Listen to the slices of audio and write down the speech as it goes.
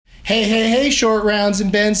Hey, short rounds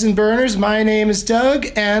and bends and burners. My name is Doug,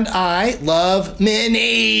 and I love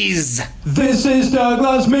minis. This is Doug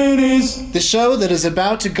Loves Minis. The show that is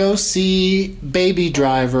about to go see Baby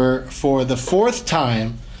Driver for the fourth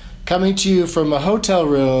time, coming to you from a hotel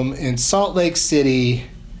room in Salt Lake City,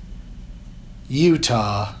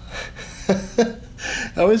 Utah. I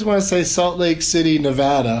always want to say Salt Lake City,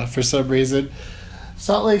 Nevada, for some reason.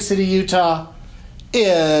 Salt Lake City, Utah.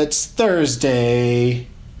 It's Thursday,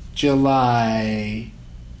 July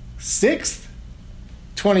 6th,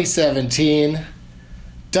 2017.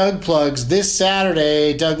 Doug Plugs. This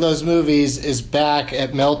Saturday, Doug Loves Movies is back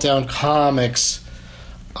at Meltdown Comics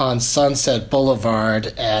on Sunset Boulevard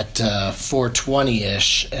at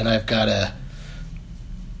 4:20-ish, and I've got a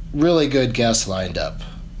really good guest lined up,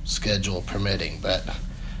 schedule permitting, but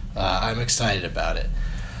I'm excited about it.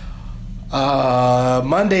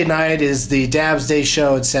 Monday night is the Dabs Day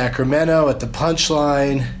show in Sacramento at the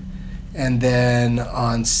Punchline. And then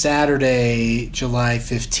on Saturday, July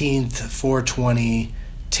 15th, 420,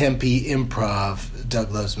 Tempe Improv,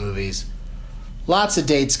 Doug Loves Movies. Lots of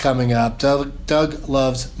dates coming up,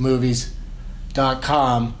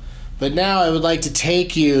 DougLovesMovies.com. But now I would like to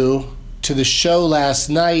take you to the show last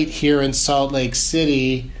night here in Salt Lake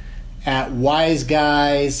City at Wise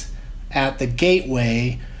Guys at the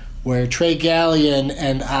Gateway, where Trey Gallion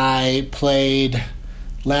and I played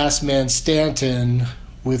Last Man Stanton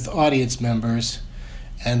with audience members,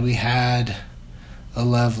 and we had a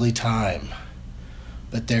lovely time.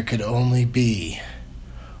 But there could only be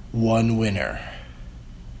one winner.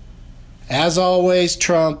 As always,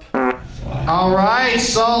 Trump. All right,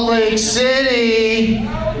 Salt Lake City, Utah.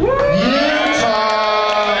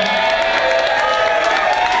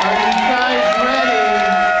 Are you guys ready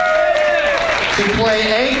to play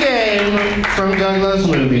a game from Doug Loves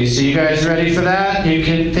Movies? So you guys ready for that?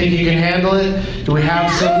 You think you can handle it? Do we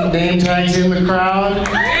have some name tags in the crowd?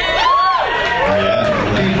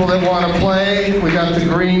 People that want to play. We got the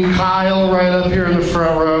green Kyle right up here in the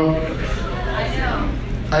front row.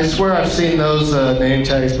 I swear I've seen those name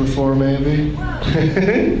tags before, maybe.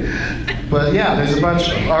 But yeah, there's a bunch.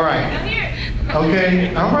 All right.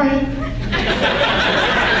 Okay. All right.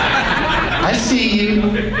 I see you.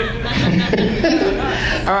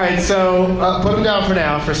 All right, so put them down for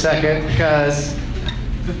now for a second, because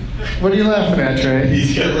what are you laughing at, Trey?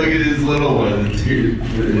 He's got to look at his little one in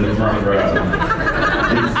the front row.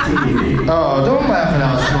 It's teeny. Oh, don't laugh at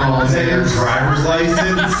how small. Is that your driver's license?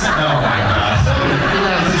 Oh my gosh.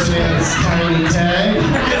 This man's tiny tag.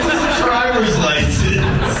 It's his driver's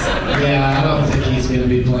license. Yeah, I don't think he's going to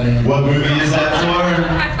be playing. What movie is that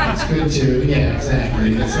for? It's good too. Yeah,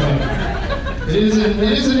 exactly. It is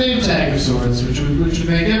a name tag of sorts, which would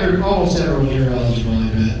make almost everyone here eligible, I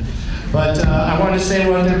bet. But I want to say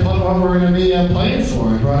what we're going to be playing for.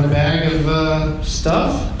 I brought a bag of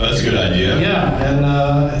stuff. That's a good idea. Yeah, and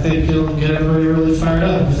I think it'll get everybody really fired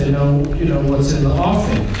up if they know what's in the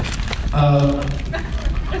offing.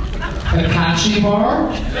 Akashi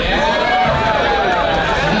bar. Yeah,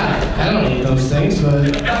 I don't eat those things,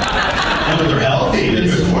 but. But they're healthy. They're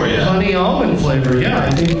good for you. Honey almond flavor. Yeah,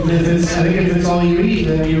 I think if it's all you eat,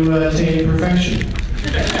 then you attain perfection. You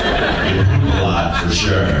poop a lot for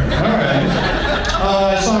sure. All right.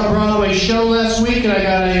 I saw a Broadway show last week, and I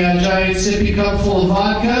got a giant sippy cup full of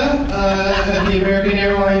vodka at the American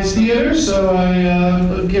Airlines Theater, so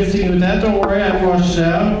I'm gifting you with that. Don't worry, I washed it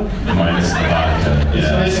out. Minus the vodka. Yeah.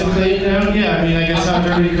 It's nice and clean now. Yeah, I mean, I guess how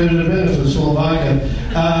dirty could it have been if it was full of vodka?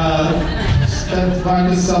 That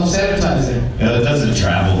vodka's self-sanitizing. Yeah, that doesn't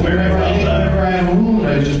travel very well. Whenever I have a wound,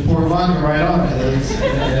 I just pour vodka right on it.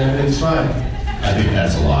 It's fine. I think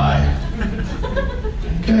that's a lie.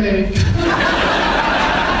 Okay.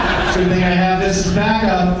 Good thing I have this as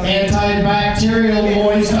backup. Antibacterial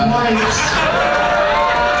moist wipes.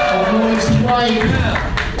 A moist wipe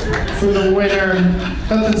for the winter.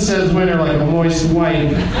 Nothing says winter like a moist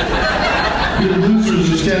wipe. You losers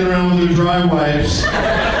are standing around with your dry wipes.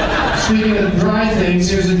 Speaking of dry things,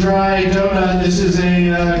 here's a dry donut. This is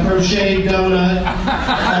a crocheted donut,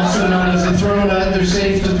 also known as a throw nut. They're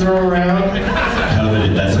safe to throw around.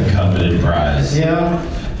 That's a coveted prize. Yeah.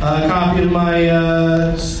 A copy of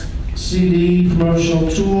my CD promotional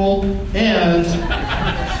tool, and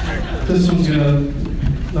this one's gonna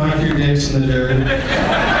knock your dicks in the dirt.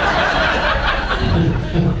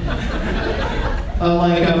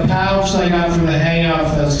 Like a pouch I got from the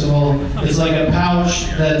Hangout Festival. It's like a pouch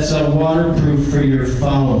that's waterproof for your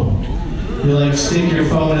phone. You like stick your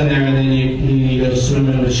phone in there and then you go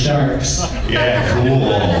swimming with sharks. Yeah,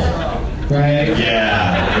 cool. right?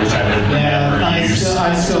 Yeah, which I would Yeah, never use.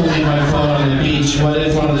 I still leave my phone on the beach. What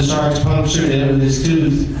if one of the sharks punctured it with his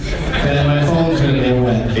tooth? Then my phone's gonna get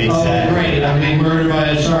wet. Exactly. Oh, great! I'm being murdered by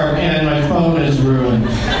a shark, and my phone is ruined.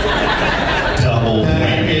 Double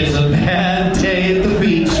That whammy. is a bad day at the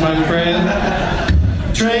beach, my friend.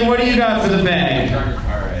 Trey, what do you got for the bag?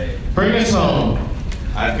 Alright. Bring us home.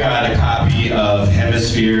 I've got a copy of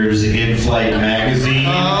Hemisphere's In-Flight magazine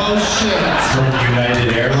Oh shit! from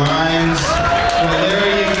United Airlines. Well, there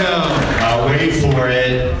you go. Wait for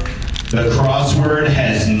it. The crossword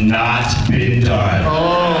has not been done.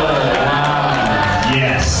 Oh wow!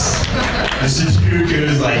 Yes. The Sudoku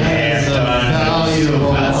is like half That's a done.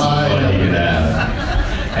 valuable That's item. funny you could have.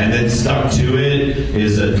 And then stuck to it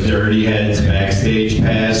is a Dirty Heads backstage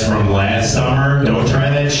pass from last summer. Don't try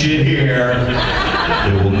that shit here.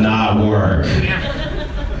 It will not work.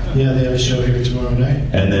 Yeah, they have a show here tomorrow night.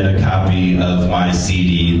 And then a copy of my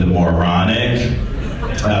CD, The Moronic,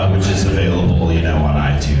 which is available, on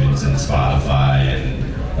iTunes and Spotify and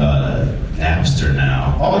Napster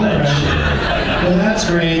now. All that shit. Well, that's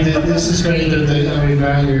great. This is great that we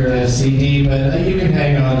got your CD, but you can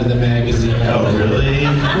hang on to the magazine. Oh, really?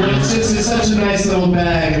 Well, it's such a nice little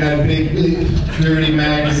bag, and that big, dirty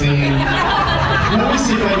magazine. Let me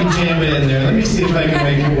see if I can jam it in there. Let me see if I can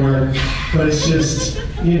make it work. But it's just,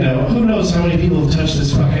 who knows how many people have touched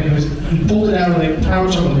this fucking. He pulled it out of the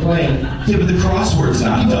pouch on the plane. Yeah, but the crossword's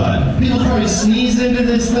not done. People probably sneeze into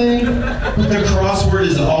this thing. But the crossword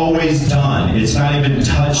is always done. It's not even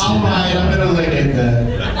touched. All right, I'm gonna lick it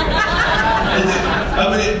then.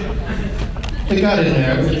 It got in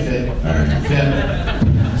there. It fit. Alright.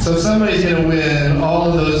 Yeah. So somebody's gonna win all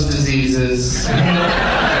of those diseases.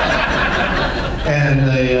 And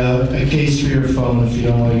a case for your phone if you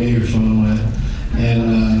don't want to get your phone wet.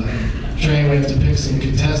 And Trey, we have to pick some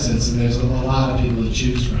contestants, and there's a lot of people to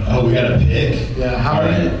choose from. Oh, we got a pick? Yeah, All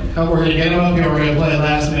right. we're gonna get them up here. We're gonna play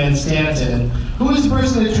Last Man Standing. Who is the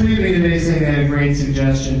person that tweeted me today saying they had a great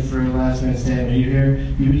suggestion for Last Man Standing? Are you here?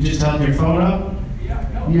 You just held your phone up?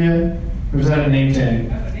 Yeah. Or was that a name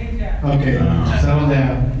tag? Okay, settle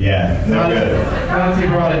down. Yeah, I they're good. don't know if you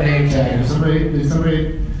brought a name tag. Did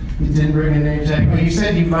somebody you didn't bring a name tag? Well, you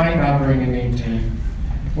said you might not bring a name tag.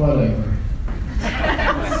 Whatever.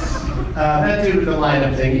 That dude with the light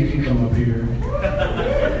up thing, you can come up here.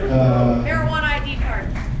 Marijuana ID card. A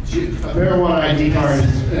marijuana ID card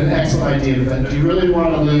is an excellent idea, but do you really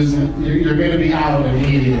want to lose it? You're going to be out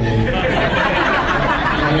immediately.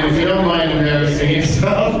 I mean, if you don't mind embarrassing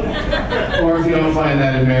yourself, or if you don't find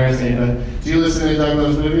that embarrassing, but do you listen to Doug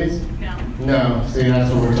Love's movies? No. No. See,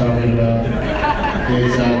 that's what we're talking about.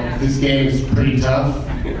 This game is pretty tough.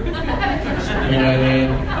 You know what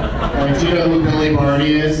I mean? Do you know who Billy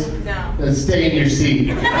Barty is? No. Then stay in your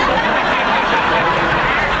seat. I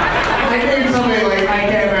think somebody like, I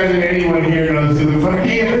can't imagine anyone here knows who the fuck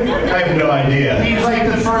he is. I have no idea. He's like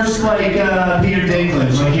the first, Peter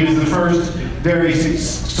Dinklage. Like, he was the first very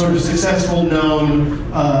sort of successful, known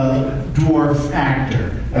dwarf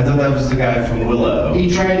actor. I thought that was the guy from Willow. He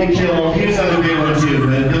tried to kill, he was another big one too,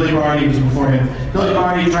 but Billy Barty was before him. Billy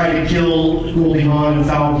Barty tried to kill Goldie Hawn in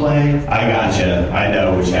Foul Play. I gotcha. I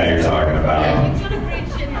know which guy you're talking about.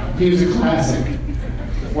 Yeah. He was a classic.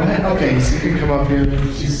 What? Okay, so you can come up here.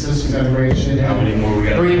 She says she's got a great shit. How many more we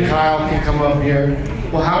got? Bree and Kyle can come up here.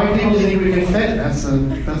 Well, how many people do you think we can fit? That's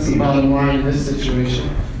the bottom line in this situation.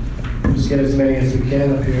 We'll just get as many as we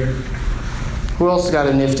can up here. Who else got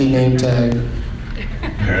a nifty name tag?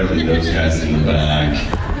 Apparently those guys in the back.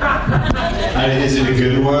 Is it a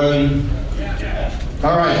good one?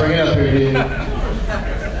 All right, bring it up here, dude.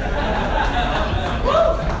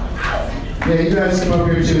 Yeah, you guys come up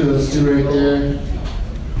here too. Those two right there.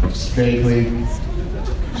 Just vaguely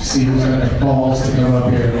see who's got the balls to come up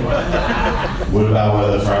here. What about one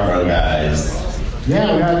of the front row guys?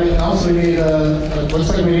 Yeah, we need looks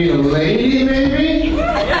like we need a lady, maybe? Get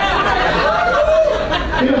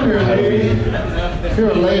up here, lady. If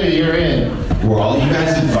you're a lady, you're in. Were all you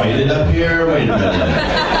guys invited up here? Wait a minute.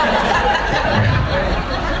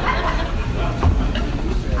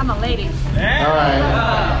 I'm a lady. All right.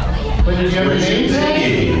 But did you have a name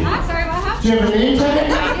tag? I'm sorry, what happened? Did you have a name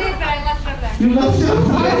tag? I did, but I left it over there. You left it?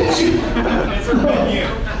 Why did you? It's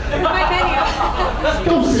my menu.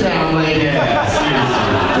 Go sit down, lady.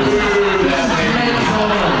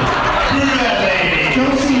 Go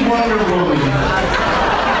see Wonder Woman.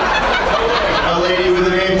 A lady with a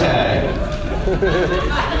name tag.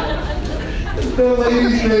 The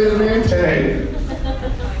lady's made a name tag.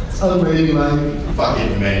 It's unladylike.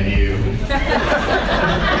 Fucking menu.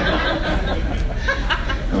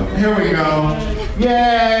 Here we go.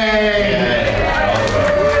 Yay!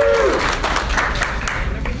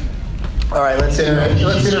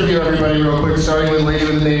 Let's interview everybody real quick, starting with the lady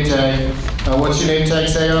with the name tag. What's your name tag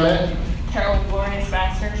say on it? Carol Glorious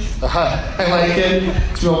Masters. I like it.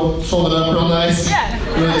 It's real folded up real nice. Yeah.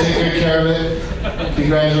 Really take good care of it.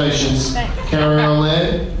 Congratulations. Thanks.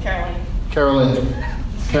 Carolyn. Carolyn. Carolyn.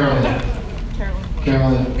 Carolyn. Carolyn.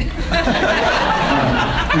 Carolyn. You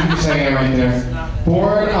can say it right there.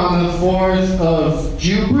 Born on the 4th of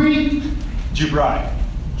Jubri? Jubrai.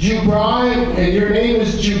 Jubri, and your name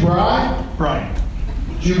is Jubri? Brian.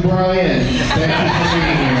 Jubrian. Thank you for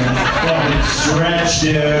being here. Fucking stretch,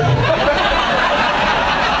 dude.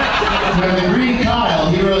 Now the green Kyle,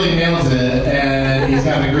 he really nails it, and he's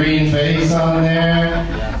got a green face on there.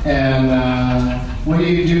 And what do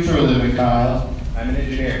you do for a living, Kyle? I'm an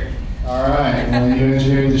engineer. All right, well, you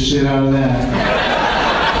engineered the shit out of that.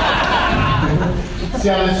 See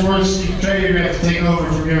how this works? Trey, you're gonna have to take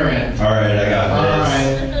over from your end. All right, I got All this.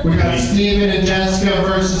 right, we got Steven and Jessica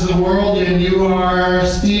versus the world, and you are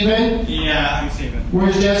Steven? Yeah, I'm Steven.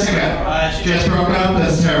 Where's Jessica? She Just broke up?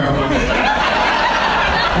 That's terrible.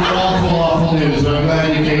 We're awful news, but I'm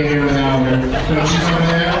glad you came here without her. No, she's over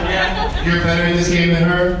there? Yeah. You're better at this game than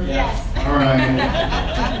her? Yes. All right.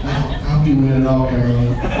 I hope you win it all,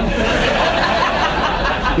 Carolyn.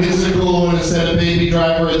 This is a cool one. Instead of Baby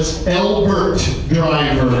Driver, it's Elbert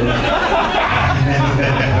Driver.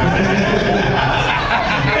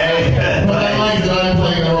 But I like that I'm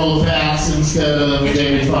playing the role of Bass instead of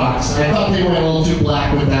Jamie Foxx. I thought they went a little too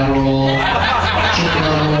black with that role. Chicken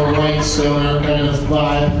on a more white stoner kind of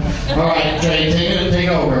vibe. All right, Trey, take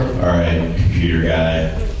over. All right, computer guy.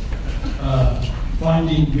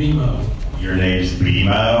 Finding Vimo. Your name's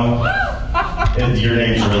Bimo? Your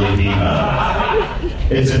name's really Bimo.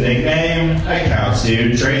 It's a nickname? That counts,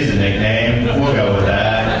 dude. Trey's a nickname. We'll go with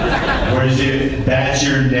that. That's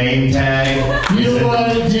your name tag? Do you know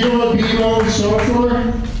what BMO is short for?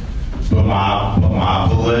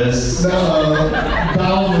 Bamopolis?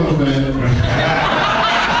 Bowel movement.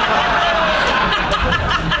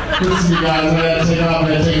 Listen, you guys, I gotta take off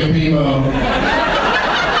and take a BMO.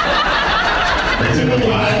 It's in the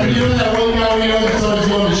You know that one guy we know that's always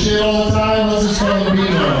going to shit all the time? Let's just call him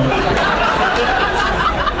BMO.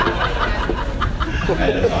 I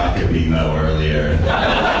had a vodka Bimo earlier.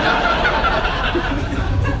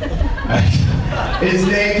 His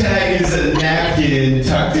name tag is a napkin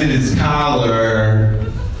tucked in his collar.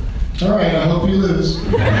 All right, I hope you lose.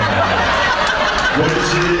 What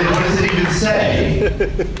does it even say?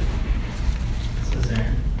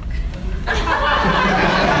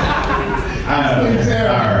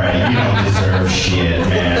 Alright, you don't deserve shit,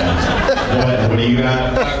 man. What do you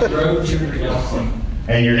got? Road to Reality.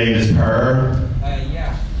 And your name is Per?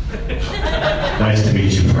 Yeah. Nice to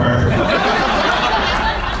meet you, Per.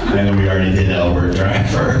 And we already did Elbert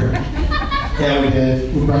Driver. Yeah, we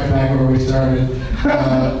did. We're right back where we started.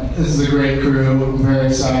 This is a great crew. I'm very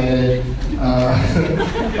excited.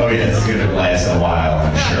 Oh yeah, it's gonna last a while,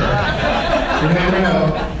 I'm sure. You never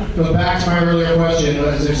know. But back to my earlier question,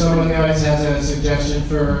 is there someone in the audience that has a suggestion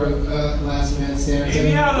for Last Man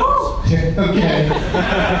Standing? Okay.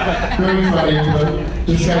 Very funny, but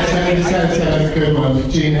this guy's got a good one.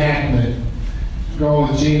 Gene Hackman.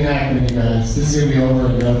 Going with Gene Hackman, you guys. This is gonna be over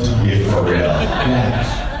in no time. Yeah, for real.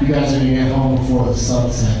 Yeah. You guys are gonna get home before the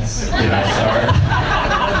sun sets. Did I start?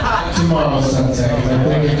 Tomorrow's sunset, because I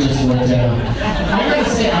think it just went down. I gotta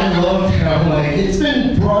say, I love how, like, it's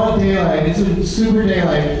been broad daylight, it's been super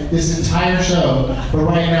daylight this entire show, but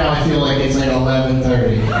right now I feel like it's like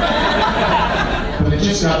 11:30. But it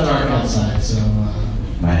just got dark outside, so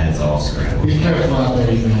My head's all scrambled. be careful out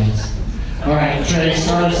there, you guys. All right, Trey,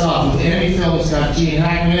 start us off with any film that's got Gene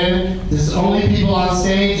Hackman in it. This is only people on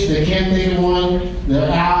stage. They can't think of one.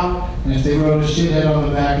 They're out. And if they wrote a shithead on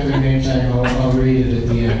the back of their name tag, I'll read it at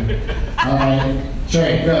the end. All right,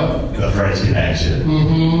 Trey, go. The French Connection.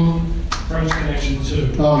 Mm-hmm. French Connection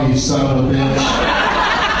 2. Oh, you son of a bitch.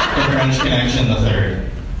 The French Connection, the third.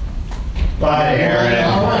 Bye, Aaron.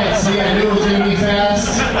 All right, see, I knew it was going to be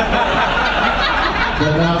fast.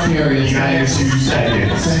 But not furious. You got 2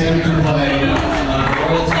 seconds. Thank you for playing.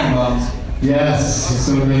 Royal Tenenbaums. Yes, he's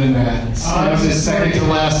so good in that. That was his second to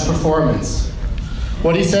last performance.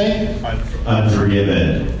 What did he say?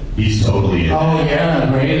 Unforgiven. He's totally in. Oh, yeah,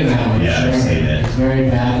 great in that one. Yeah, I've sure. seen it. He's very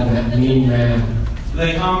bad in that mean man.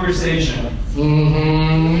 The Conversation.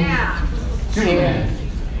 Mm-hmm. Yeah.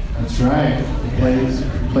 That's right. He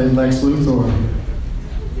played Lex Luthor.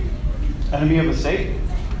 Enemy of the State.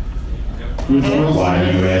 Why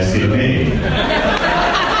are you asking me?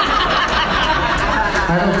 I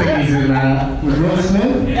don't think he's in that. With Will Smith?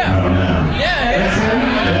 Oh no. That's him?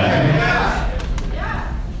 Yeah.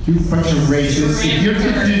 You bunch of racists. If you're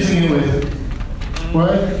confusing it with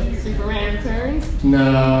What? Superman Returns.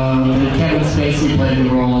 No, Kevin Spacey played the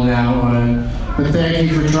role in that one. But thank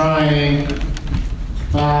you for trying.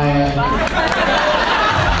 Bye. Bye,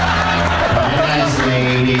 nice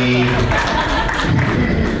lady.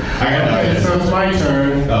 I got Okay, so noticed. it's my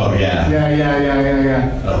turn. Oh, yeah.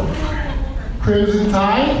 Yeah. Oh, Crimson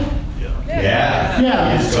Tide? yeah.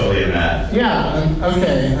 Yeah. He's totally in that. Yeah,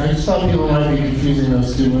 okay. I just thought people might be confusing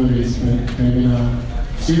those two movies, but maybe not.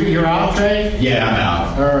 So you're out, Trey? Yeah, I'm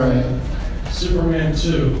out. All right. Superman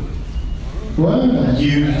 2. What?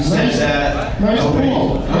 You said Nice. that. Nice Oh, wait.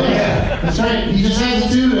 pull. Oh, yeah. That's right. He just has to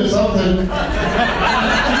do something.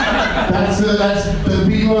 That's the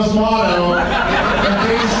BMO's motto. In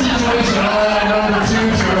case of situation, I'll add number 2 to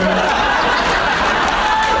it.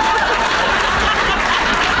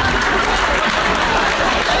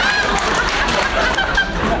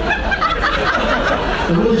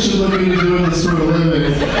 I really should look into doing this for a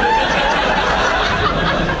living.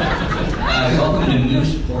 Welcome to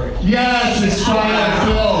Newsport. Yes, it's final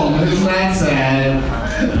film. Isn't that sad?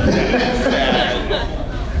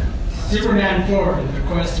 Superman 4, The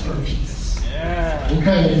Quest for Peace.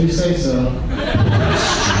 Okay, if you say so.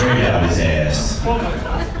 Straight out his ass.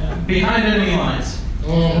 Behind enemy lines.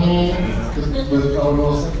 Mm-hmm. With Owen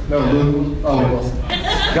Wilson? No, Luke. Owen Wilson.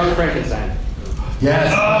 Young Frankenstein.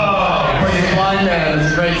 Yes. Oh! Plays a blind man.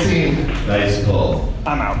 It's a great scene. Nice pull.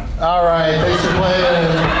 I'm out. All right.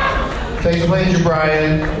 Thanks for playing,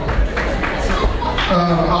 Brian.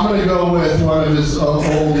 I'm going to go with one of his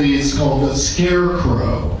oldies called The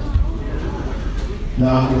Scarecrow.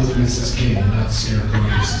 Not with Mrs. King, not Scarecrow,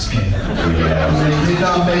 Mrs. King. Yeah. They did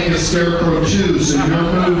not make a Scarecrow 2, so your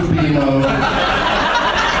move, BMO.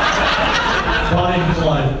 Bonnie and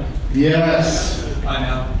Clyde. Yes. I'm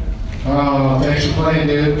out. Oh, thanks for playing,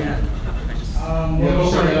 dude. We'll go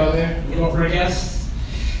for out there. We'll go for a guess.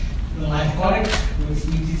 The Life Aquatic with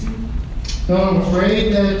ETC. No, I'm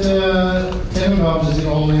afraid that Tenenbaums is the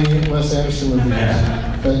only Wes Anderson movie.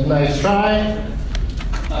 Yeah. But nice try.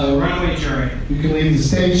 Runaway Jury. You can leave the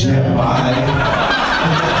stage now. Bye.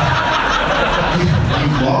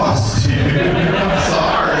 You lost, dude. I'm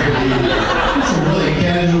sorry. It's a really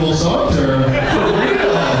casual saunter. For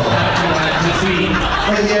real.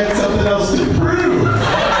 But you had something else to prove.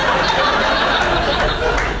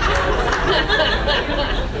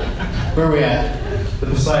 Where are we at? The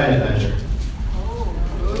Poseidon Adventure.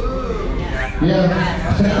 Yeah.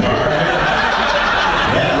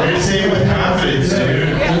 Yeah, we're gonna say it with confidence, dude.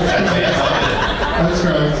 That's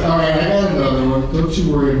correct. All right, I got another one. Don't you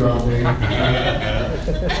worry about me.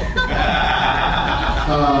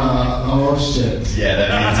 Oh, shit. Yeah, that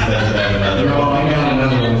means he doesn't have another No, I one. got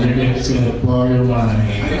another one. It's going to blow your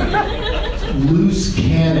mind. Loose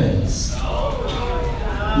Cannons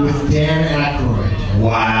with Dan Aykroyd.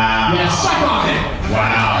 Wow. Yeah, suck on it!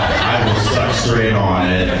 Wow. I will suck straight on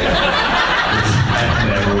it. I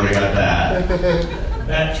never would have got that.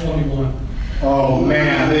 Bat 21. Oh,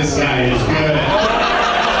 man, this guy is good.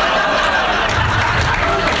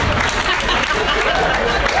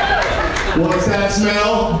 What's that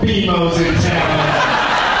smell? BMO's in town.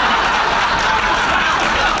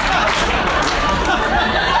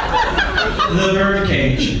 The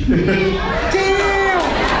Birdcage.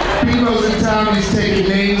 BMO's in town, he's taking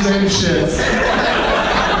names and shits.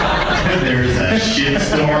 There's a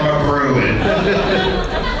shitstorm a brewing.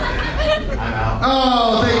 I'm out.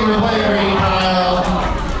 Oh, thank you for playing me, Kyle.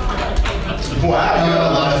 Wow, you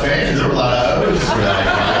got a lot of fans. There were a lot of O's for that.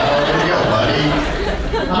 There you go, buddy.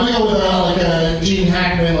 I'm gonna go with Gene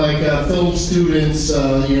Hackman, film students,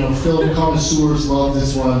 film connoisseurs love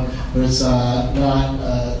this one, but it's not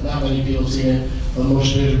many people have seen it. A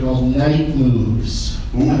motion picture called Night Moves.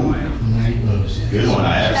 Ooh, Night Moves. good one.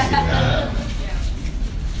 I have seen that.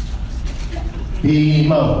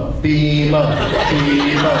 BMO, BMO,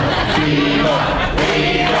 BMO, BMO,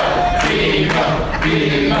 BMO,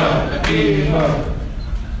 BMO, BMO.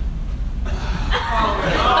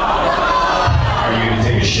 Are you gonna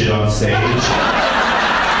take a shit on stage?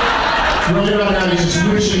 Right about now, he's just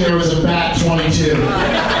wishing there was a Bat 22.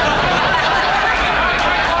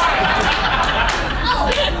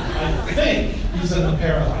 I think he's in the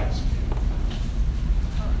Parallax.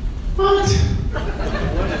 What?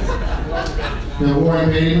 The Warren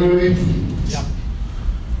Beatty movie?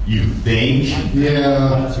 You think?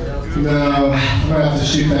 Yeah. No, I'm gonna have to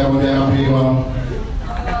shoot that one down, BMO.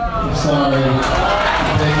 I'm sorry.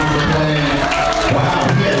 Thank you for playing. Wow,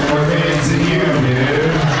 we had more fans than you,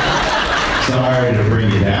 dude. Sorry to bring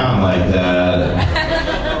you down like that.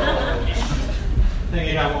 I think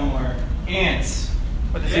I got one more. Ants.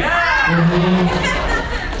 What is it?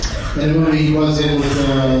 And the movie he was in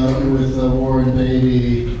with Warren Beatty.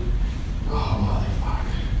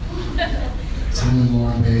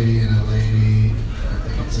 lady and a lady. I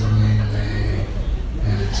think it's Elaine May,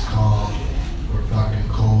 and it's called "We're Fucking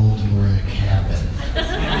Cold and We're in a Cabin."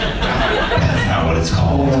 That's not what it's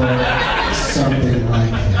called. Or something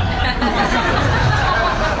like that.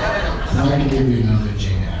 I can give you another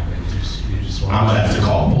Gene Hackman. You just want I'm gonna have to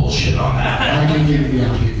call bullshit on that. I'll give you a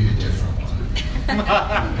different one.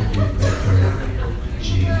 I'll give you a different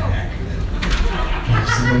Gene Hackman. Have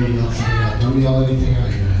somebody else say that. Don't yell anything out,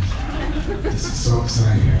 you guys. This is so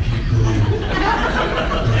exciting. I can't believe it.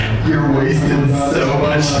 You're wasting so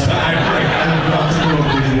much time. I'm about to go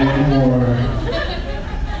with one more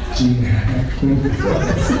Gene Hackman.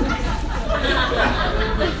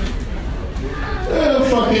 Oh,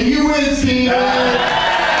 fuck it. You win, Steven!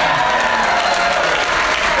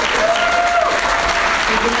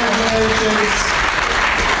 Congratulations.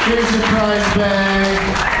 Here's your prize bag.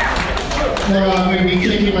 Now I'm going to be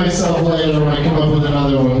kicking myself later when I come up with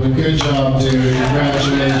another one. But good job, dude.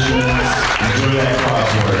 Congratulations. Enjoy that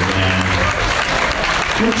crossword, man.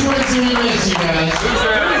 Which ones do we miss, you guys?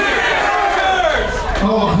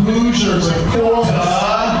 Oh, Hoosiers, of course.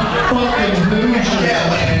 Fucking Hoosiers,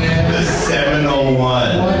 man. The 701.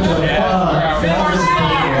 What the fuck? That was a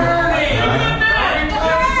big one.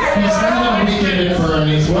 He's not a weekend at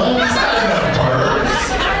Bernie's. What?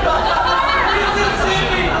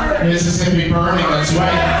 Mississippi Burning, that's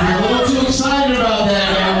right. You're a little too excited about that,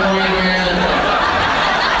 young boy, man.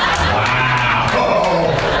 Wow.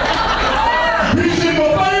 He's in my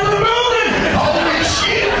favorite building. Holy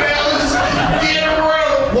shit, fellas. Get a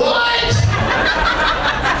room. What?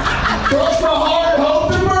 Cross my heart, hope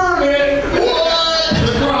to burn it. What?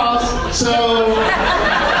 The cross. So.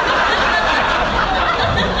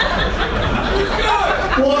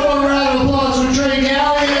 One more round of applause for Trey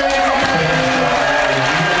Gallagher.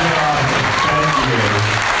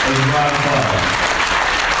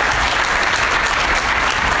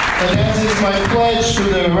 And as is my pledge for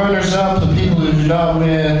the runners-up, the people who do not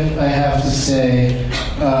win, I have to say,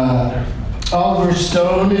 Oliver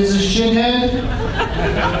Stone is a shithead.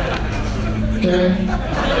 Okay?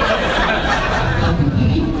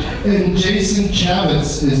 And Jason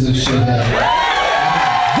Chavez is a shithead.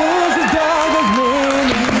 This is Douglas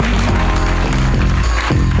Mooney.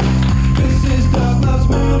 This is Douglas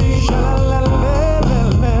Mooney.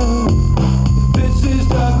 Sha-la-la-la-la-la. This is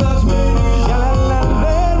Douglas Mooney.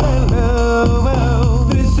 Sha-la-la-la-la-la.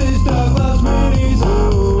 This is Douglas Mooney.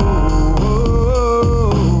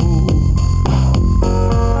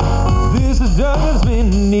 This is Douglas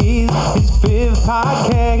Mooney. His fifth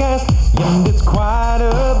podcast, and it's quite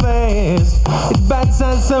a blast. It's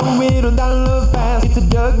bite-sized, so it'll download fast. It's a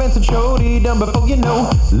Doug Benson show, done before you know.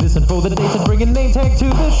 Listen for the dates and bring a name tag to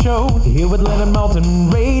the show. Here with Leonard Maltin,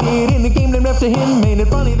 rated in the game named after him. Made it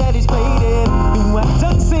funny that he's played it. You have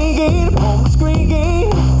Doug singing on the screen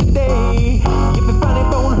game today. If the funny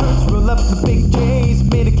bone hurts, roll up the big J's.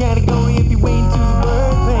 Made a category if you wait to the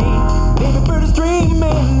word thing. Baby bird is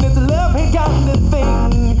dreaming, it's a love-hate kind of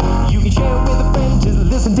thing. You can share it with a friend, just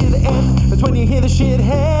listen to the end. That's when you hear the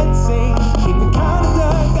shithead sing.